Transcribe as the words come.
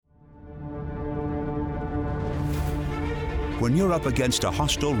When you're up against a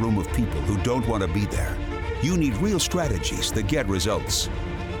hostile room of people who don't want to be there, you need real strategies that get results.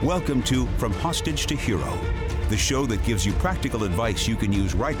 Welcome to From Hostage to Hero, the show that gives you practical advice you can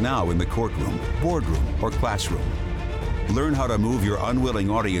use right now in the courtroom, boardroom, or classroom. Learn how to move your unwilling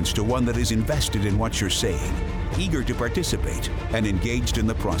audience to one that is invested in what you're saying, eager to participate, and engaged in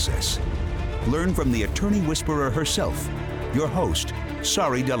the process. Learn from the attorney whisperer herself, your host,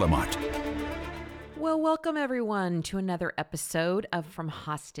 Sari Delamotte. Well, welcome everyone to another episode of From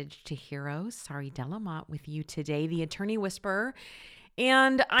Hostage to Hero. Sari Delamotte with you today, the attorney whisperer.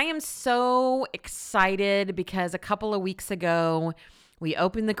 And I am so excited because a couple of weeks ago, we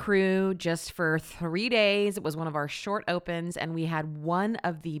opened the Crew just for 3 days. It was one of our short opens, and we had one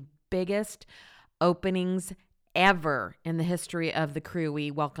of the biggest openings ever in the history of the Crew.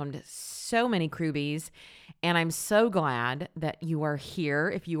 We welcomed so many Crewbies, and I'm so glad that you are here.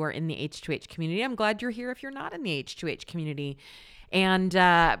 If you are in the H2H community, I'm glad you're here if you're not in the H2H community. And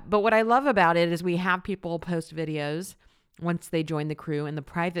but what I love about it is we have people post videos once they join the Crew in the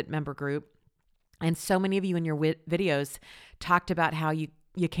private member group. And so many of you in your videos talked about how you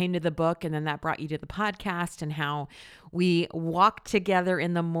came to the book and then that brought you to the podcast, and how we walk together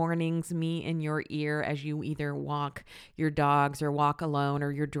in the mornings, me in your ear, as you either walk your dogs or walk alone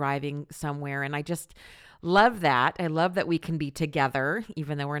or you're driving somewhere. And I just love that. I love that we can be together,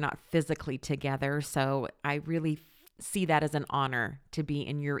 even though we're not physically together. So I really see that as an honor to be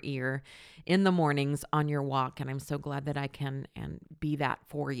in your ear in the mornings on your walk. And I'm so glad that I can and be that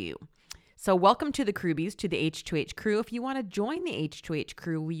for you. So welcome to the Crewbies, to the H2H Crew. If you want to join the H2H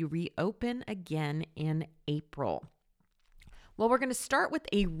Crew, we reopen again in April. Well, we're going to start with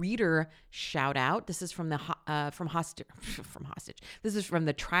a reader shout out. This is from the from Hostage. This is from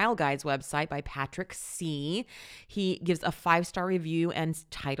the Trial Guides website by Patrick C. He gives a 5-star review and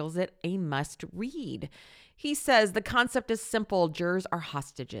titles it a must read. He says, the concept is simple. Jurors are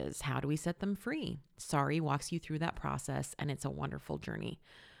hostages. How do we set them free? Sari walks you through that process, and it's a wonderful journey.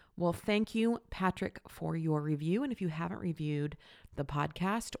 Well, thank you, Patrick, for your review. And if you haven't reviewed the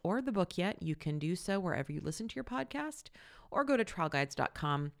podcast or the book yet, you can do so wherever you listen to your podcast, or go to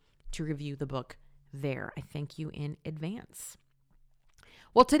trialguides.com to review the book there. I thank you in advance.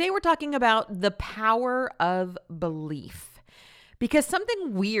 Well, today we're talking about the power of belief, because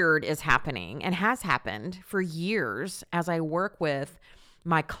something weird is happening and has happened for years as I work with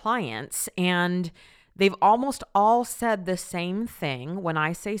my clients, and they've almost all said the same thing when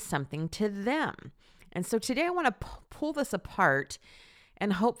I say something to them. And so today I want to pull this apart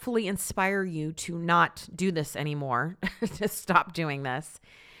and hopefully inspire you to not do this anymore, to stop doing this.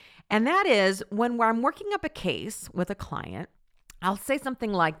 And that is when I'm working up a case with a client, I'll say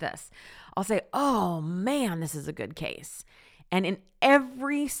something like this. I'll say, oh man, this is a good case. And in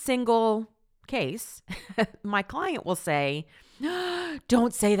every single case, my client will say,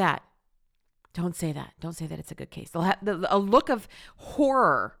 don't say that. Don't say that. Don't say that it's a good case. They'll have a look of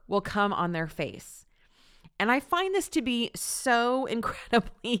horror will come on their face. And I find this to be so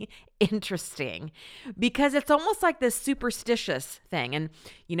incredibly interesting because it's almost like this superstitious thing. And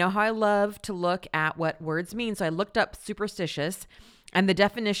you know how I love to look at what words mean. So I looked up superstitious, and the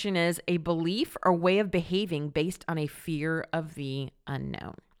definition is a belief or way of behaving based on a fear of the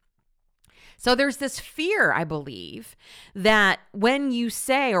unknown. So there's this fear, I believe, that when you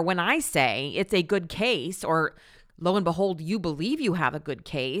say, or when I say it's a good case, or lo and behold, you believe you have a good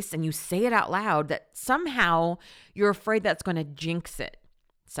case and you say it out loud, that somehow you're afraid that's going to jinx it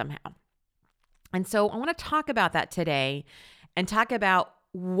somehow. And so I want to talk about that today and talk about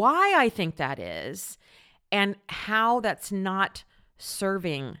why I think that is and how that's not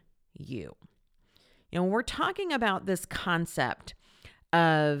serving you. You know, we're talking about this concept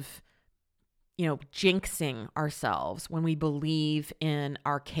of jinxing ourselves when we believe in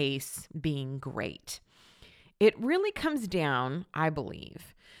our case being great. It really comes down, I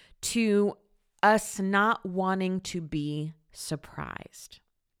believe, to us not wanting to be surprised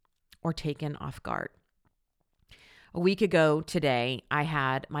or taken off guard. A week ago today, I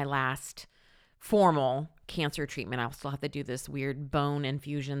had my last formal cancer treatment. I'll still have to do this weird bone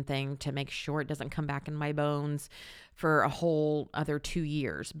infusion thing to make sure it doesn't come back in my bones for a whole other 2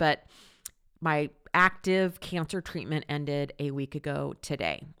 years. But my active cancer treatment ended a week ago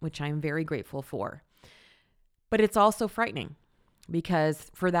today, which I'm very grateful for. But it's also frightening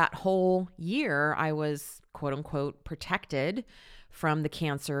because for that whole year, I was quote unquote protected from the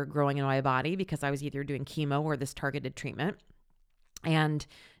cancer growing in my body because I was either doing chemo or this targeted treatment. And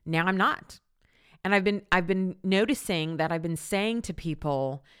now I'm not. And I've been noticing that I've been saying to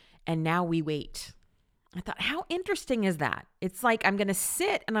people, and now we wait. I thought, how interesting is that? It's like I'm going to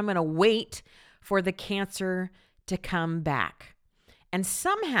sit and I'm going to wait for the cancer to come back. And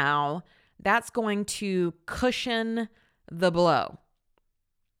somehow that's going to cushion the blow.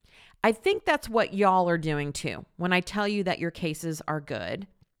 I think that's what y'all are doing too. When I tell you that your cases are good,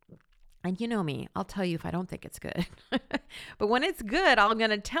 and you know me, I'll tell you if I don't think it's good. But when it's good, I'm going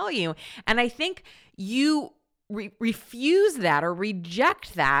to tell you. And I think you refuse that or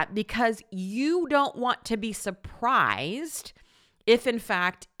reject that because you don't want to be surprised if, in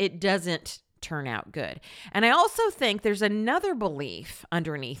fact, it doesn't turn out good. And I also think there's another belief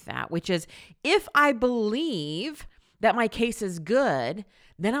underneath that, which is if I believe that my case is good,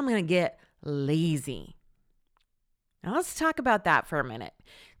 then I'm going to get lazy. Now let's talk about that for a minute.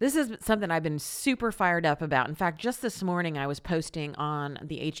 This is something I've been super fired up about. In fact, just this morning I was posting on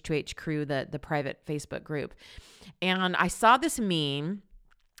the H2H crew, the private Facebook group, and I saw this meme.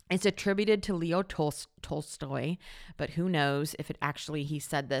 It's attributed to Leo Tolstoy, but who knows if he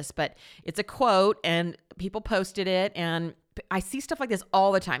said this, but it's a quote and people posted it, and I see stuff like this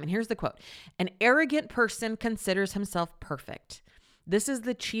all the time. And here's the quote: "An arrogant person considers himself perfect. This is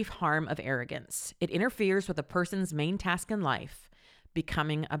the chief harm of arrogance. It interferes with a person's main task in life,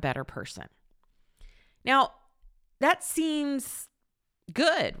 becoming a better person." Now, that seems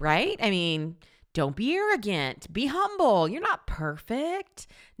good, right? I mean, don't be arrogant. Be humble. You're not perfect.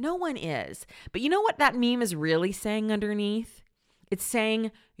 No one is. But you know what that meme is really saying underneath? It's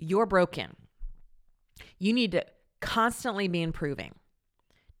saying you're broken. You need to constantly be improving.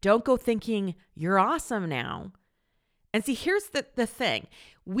 Don't go thinking you're awesome now. And see, here's the thing.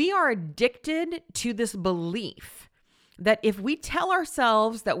 We are addicted to this belief that if we tell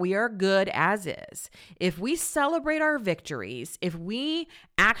ourselves that we are good as is, if we celebrate our victories, if we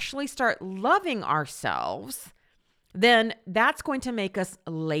actually start loving ourselves, then that's going to make us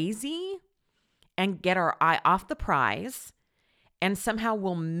lazy and get our eye off the prize, and somehow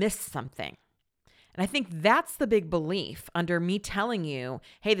we'll miss something. And I think that's the big belief under me telling you,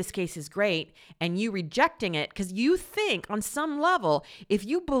 hey, this case is great, and you rejecting it because you think on some level, if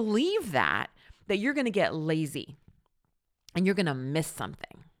you believe that you're going to get lazy and you're going to miss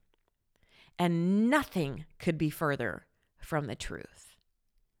something. And nothing could be further from the truth.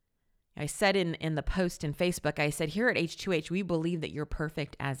 I said in the post in Facebook, I said, here at H2H, we believe that you're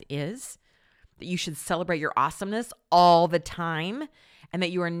perfect as is, that you should celebrate your awesomeness all the time, and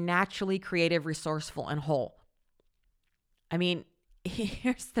that you are naturally creative, resourceful, and whole. I mean,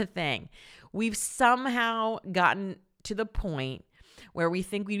 here's the thing. We've somehow gotten to the point where we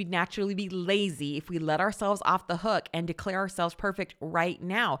think we'd naturally be lazy if we let ourselves off the hook and declare ourselves perfect right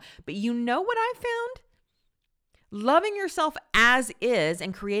now. But you know what I found? Loving yourself as is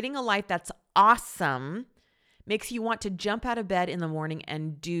and creating a life that's awesome makes you want to jump out of bed in the morning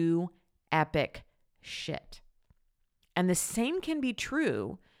and do epic shit. And the same can be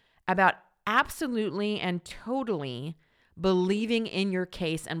true about absolutely and totally believing in your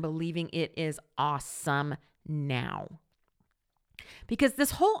case and believing it is awesome now. Because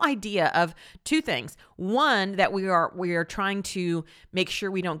this whole idea of two things. One, that we are trying to make sure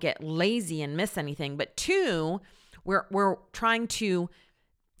we don't get lazy and miss anything. But two, we're trying to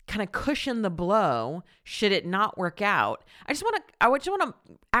kind of cushion the blow should it not work out. I just want to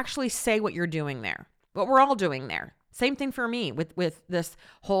actually say what you're doing there. What we're all doing there. Same thing for me with this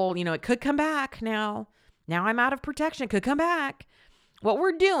whole, it could come back now. Now I'm out of protection. It could come back. What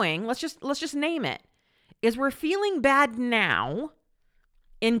we're doing, let's just name it, is we're feeling bad now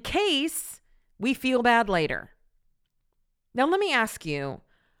in case we feel bad later. Now let me ask you,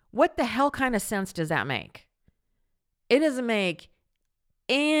 what the hell kind of sense does that make? It doesn't make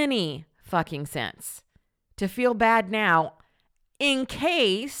any fucking sense to feel bad now in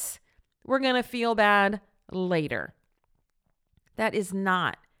case we're going to feel bad later. That is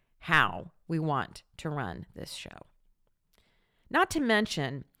not how we want to run this show. Not to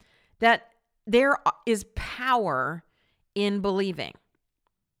mention that there is power in believing.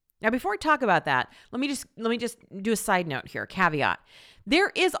 Now, before I talk about that, let me just do a side note here, caveat.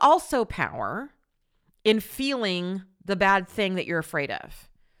 There is also power in feeling the bad thing that you're afraid of.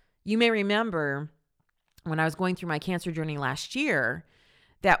 You may remember when I was going through my cancer journey last year,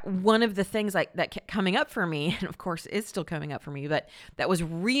 that one of the things that kept coming up for me, and of course is still coming up for me, but that was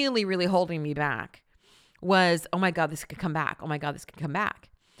really, really holding me back was, oh my God, this could come back. Oh my God, this could come back.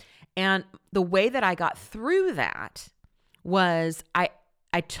 And the way that I got through that was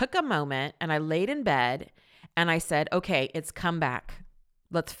I took a moment and I laid in bed and I said, okay, it's come back.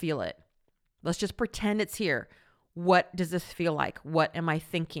 Let's feel it. Let's just pretend it's here. What does this feel like? What am I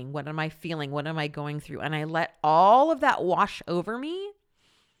thinking? What am I feeling? What am I going through? And I let all of that wash over me.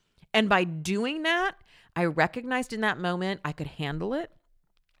 And by doing that, I recognized in that moment I could handle it.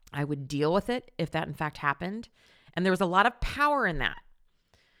 I would deal with it if that in fact happened. And there was a lot of power in that.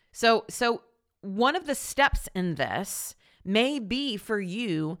 So one of the steps in this may be for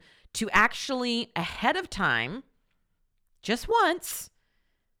you to actually ahead of time, just once,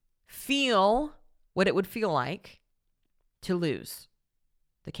 feel what it would feel like to lose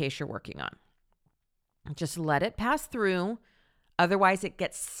the case you're working on. Just let it pass through. Otherwise, it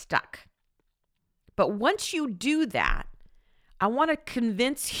gets stuck. But once you do that, I want to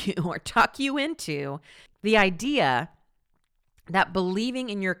convince you or talk you into the idea that believing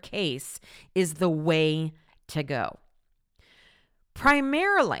in your case is the way to go.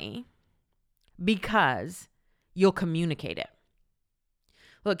 Primarily because you'll communicate it.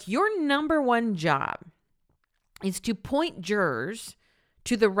 Look, your number one job is to point jurors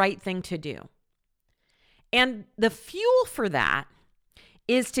to the right thing to do. And the fuel for that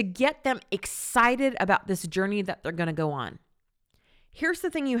is to get them excited about this journey that they're going to go on. Here's the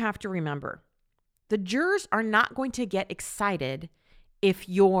thing you have to remember. The jurors are not going to get excited if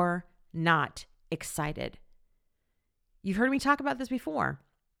you're not excited. You've heard me talk about this before.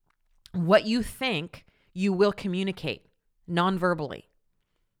 What you think, you will communicate non-verbally.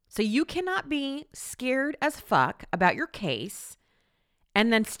 So you cannot be scared as fuck about your case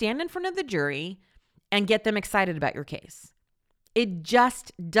and then stand in front of the jury and get them excited about your case. It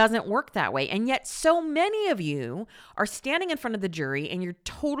just doesn't work that way. And yet so many of you are standing in front of the jury and you're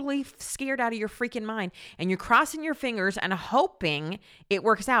totally scared out of your freaking mind and you're crossing your fingers and hoping it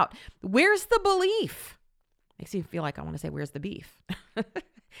works out. Where's the belief? Makes me feel like I want to say, where's the beef?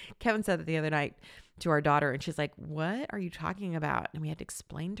 Kevin said that the other night to our daughter and she's like, what are you talking about? And we had to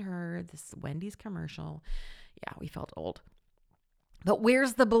explain to her this Wendy's commercial. Yeah, we felt old. But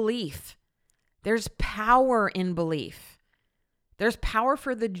where's the belief? There's power in belief. There's power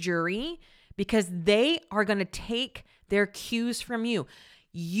for the jury because they are going to take their cues from you.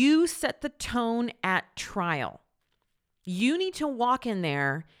 You set the tone at trial. You need to walk in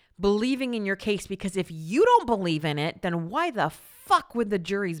there believing in your case, because if you don't believe in it, then why the fuck would the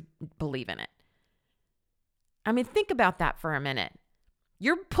juries believe in it? I mean, think about that for a minute.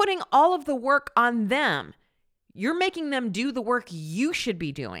 You're putting all of the work on them. You're making them do the work you should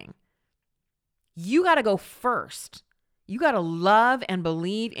be doing. You got to go first. You got to love and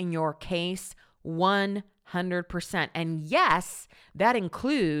believe in your case 100%. And yes, that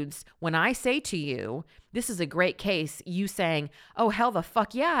includes when I say to you, this is a great case, you saying, oh, hell the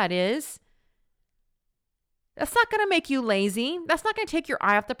fuck yeah, it is. That's not going to make you lazy. That's not going to take your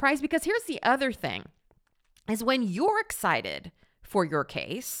eye off the prize, because here's the other thing, is when you're excited for your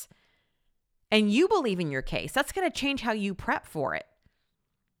case and you believe in your case, that's going to change how you prep for it.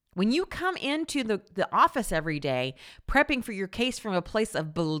 When you come into the office every day prepping for your case from a place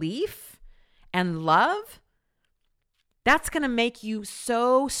of belief and love, that's going to make you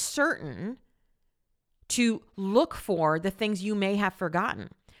so certain to look for the things you may have forgotten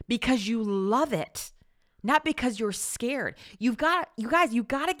because you love it, not because you're scared. You got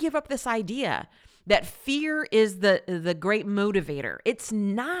to give up this idea that fear is the great motivator. It's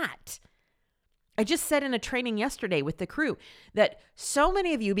not. I just said in a training yesterday with the crew that so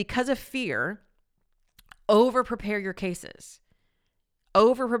many of you, because of fear, over-prepare your cases.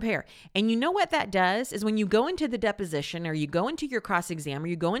 Over-prepare. And you know what that does is when you go into the deposition or you go into your cross-exam or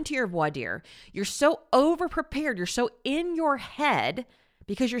you go into your voir dire, you're so over-prepared, you're so in your head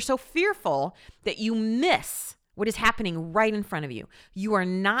because you're so fearful that you miss what is happening right in front of you. You are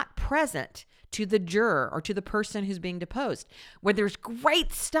not present to the juror or to the person who's being deposed, where there's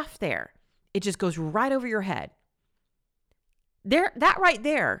great stuff there. It just goes right over your head. That right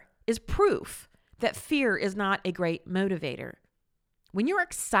there is proof that fear is not a great motivator. When you're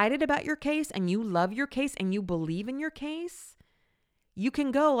excited about your case and you love your case and you believe in your case, you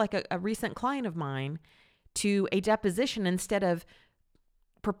can go like a recent client of mine to a deposition instead of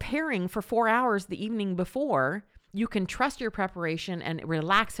preparing for 4 hours the evening before. You can trust your preparation and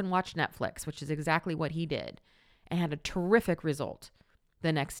relax and watch Netflix, which is exactly what he did, and had a terrific result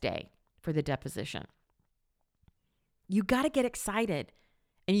the next day for the deposition. You got to get excited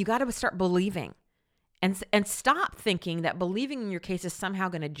and you got to start believing and stop thinking that believing in your case is somehow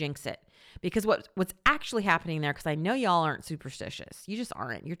going to jinx it. Because what's actually happening there, because I know y'all aren't superstitious. You just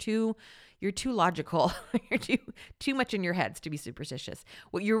aren't. You're too logical. You're too much in your heads to be superstitious.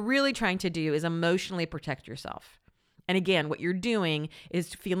 What you're really trying to do is emotionally protect yourself. And again, what you're doing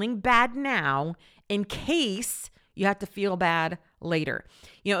is feeling bad now in case you have to feel bad later.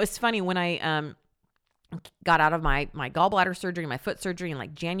 You know, it's funny when I got out of my gallbladder surgery, my foot surgery in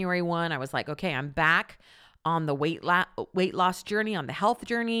like January 1, I was like, okay, I'm back on the weight loss journey, on the health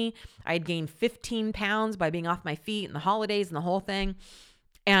journey. I had gained 15 pounds by being off my feet and the holidays and the whole thing.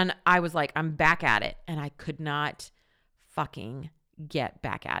 And I was like, I'm back at it. And I could not fucking get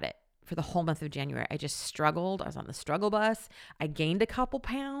back at it. For the whole month of January, I just struggled. I was on the struggle bus. I gained a couple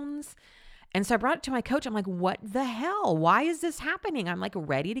pounds. And so I brought it to my coach. I'm like, what the hell? Why is this happening? I'm like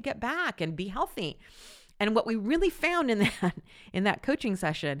ready to get back and be healthy. And what we really found in that coaching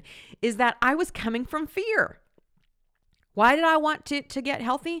session is that I was coming from fear. Why did I want to get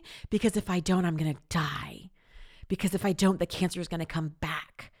healthy? Because if I don't, I'm going to die. Because if I don't, the cancer is going to come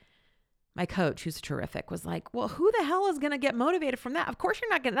back. My coach, who's terrific, was like, well, who the hell is going to get motivated from that? Of course you're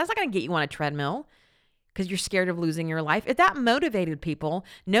not going to, that's not going to get you on a treadmill because you're scared of losing your life. If that motivated people,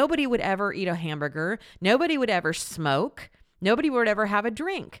 nobody would ever eat a hamburger. Nobody would ever smoke. Nobody would ever have a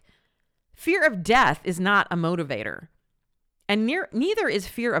drink. Fear of death is not a motivator. And neither is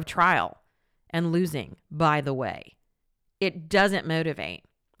fear of trial and losing, by the way. It doesn't motivate.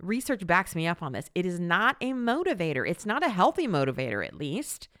 Research backs me up on this. It is not a motivator. It's not a healthy motivator, at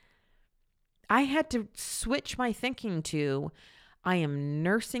least. I had to switch my thinking to, I am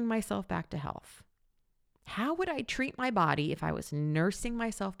nursing myself back to health. How would I treat my body if I was nursing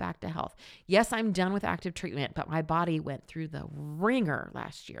myself back to health? Yes, I'm done with active treatment, but my body went through the ringer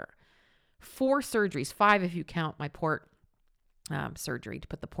last year. 4 surgeries, 5 if you count my port surgery to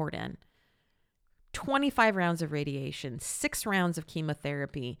put the port in. 25 rounds of radiation, 6 rounds of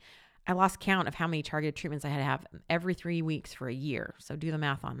chemotherapy. I lost count of how many targeted treatments I had to have every 3 weeks for a year. So do the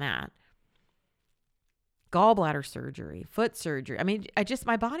math on that. Gallbladder surgery, foot surgery. I mean,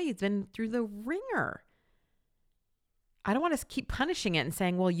 my body has been through the ringer. I don't want to keep punishing it and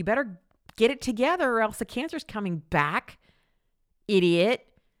saying, well, you better get it together or else the cancer's coming back, idiot.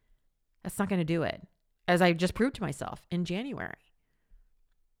 That's not going to do it. As I just proved to myself in January.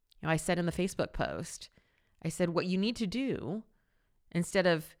 I said in the Facebook post, I said, what you need to do instead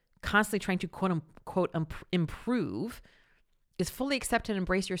of constantly trying to quote unquote improve is fully accept and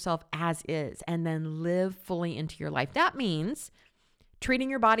embrace yourself as is and then live fully into your life. That means treating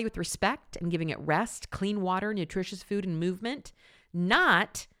your body with respect and giving it rest, clean water, nutritious food, and movement,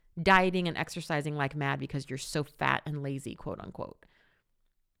 not dieting and exercising like mad because you're so fat and lazy, quote unquote.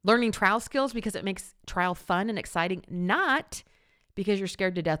 Learning trial skills because it makes trial fun and exciting, not because you're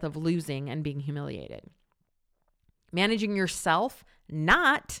scared to death of losing and being humiliated. Managing yourself,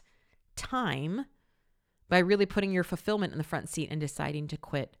 not time, by really putting your fulfillment in the front seat and deciding to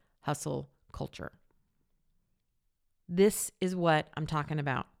quit hustle culture. This is what I'm talking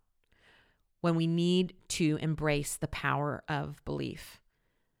about when we need to embrace the power of belief.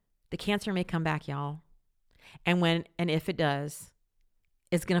 The cancer may come back, y'all. And if it does,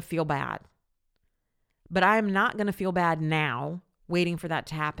 it's going to feel bad. But I am not going to feel bad now, waiting for that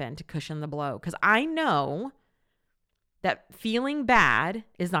to happen to cushion the blow. Because I know that feeling bad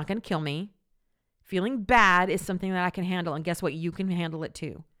is not going to kill me. Feeling bad is something that I can handle. And guess what? You can handle it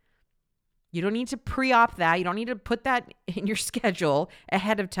too. You don't need to pre-op that. You don't need to put that in your schedule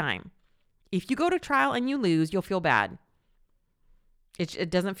ahead of time. If you go to trial and you lose, you'll feel bad. It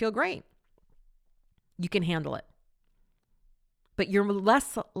doesn't feel great. You can handle it. But you're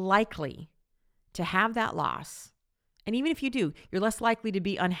less likely to have that loss. And even if you do, you're less likely to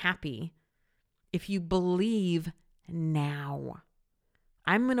be unhappy if you believe now.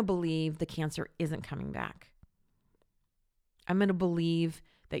 I'm going to believe the cancer isn't coming back. I'm going to believe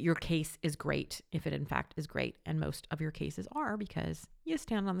that your case is great, if it in fact is great. And most of your cases are because you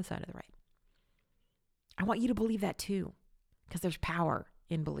stand on the side of the right. I want you to believe that too, because there's power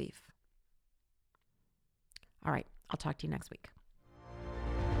in belief. All right, I'll talk to you next week.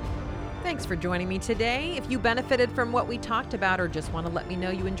 Thanks for joining me today. If you benefited from what we talked about or just want to let me know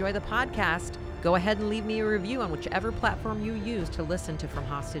you enjoy the podcast, go ahead and leave me a review on whichever platform you use to listen to From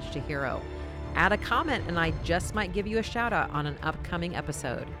Hostage to Hero. Add a comment and I just might give you a shout out on an upcoming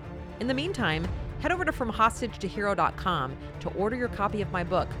episode. In the meantime, head over to FromHostageToHero.com to order your copy of my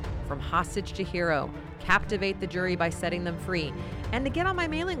book, From Hostage to Hero, Captivate the Jury by Setting Them Free, and to get on my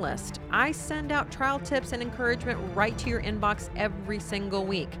mailing list. I send out trial tips and encouragement right to your inbox every single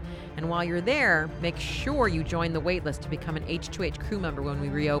week. And while you're there, make sure you join the waitlist to become an H2H crew member when we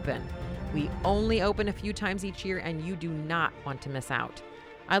reopen. We only open a few times each year and you do not want to miss out.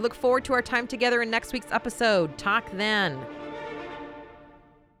 I look forward to our time together in next week's episode. Talk then.